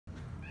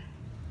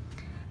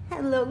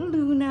Hello,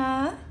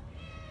 Luna.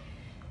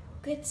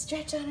 Good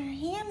stretch on our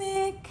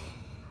hammock.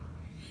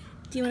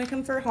 Do you want to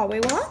come for a hallway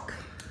walk?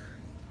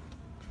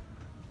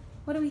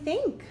 What do we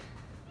think?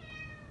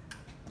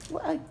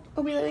 What,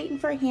 are we waiting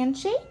for a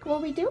handshake? What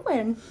are we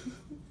doing?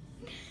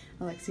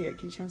 Alexia,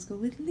 can you try to go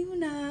with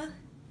Luna?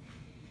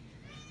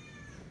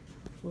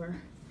 We're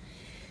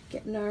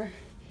getting our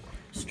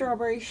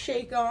strawberry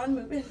shake on,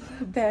 moving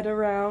the bed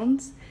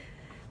around.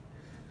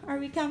 Are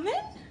we coming?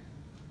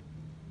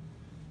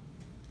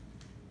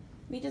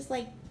 We just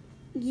like,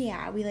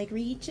 yeah, we like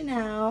reaching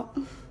out.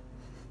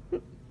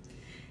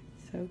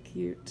 So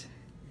cute.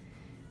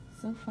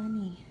 So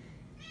funny.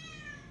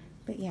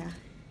 But yeah,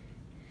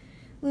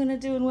 Luna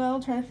doing well,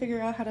 trying to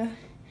figure out how to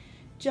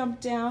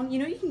jump down. You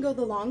know you can go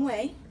the long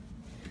way.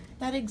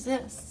 That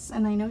exists,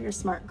 and I know you're a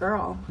smart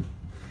girl.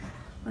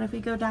 What if we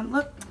go down,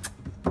 look.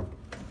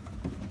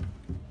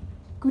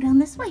 Go down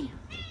this way.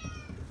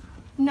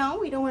 No,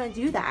 we don't want to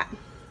do that.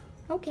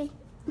 Okay.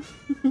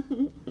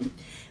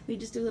 We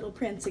just do little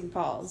prancing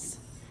paws.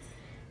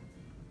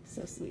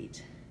 So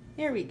sweet.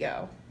 There we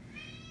go.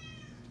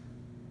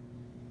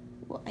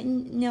 Well,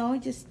 no,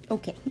 just,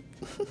 okay.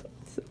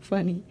 So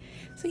funny.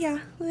 So yeah,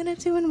 Luna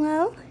doing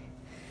well.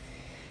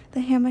 The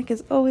hammock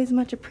is always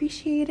much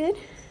appreciated.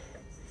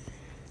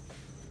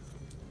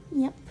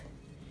 Yep.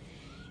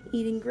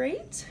 Eating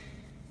great.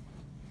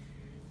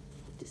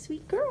 The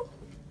sweet girl.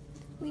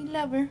 We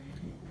love her.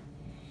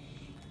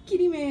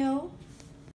 Kitty mail.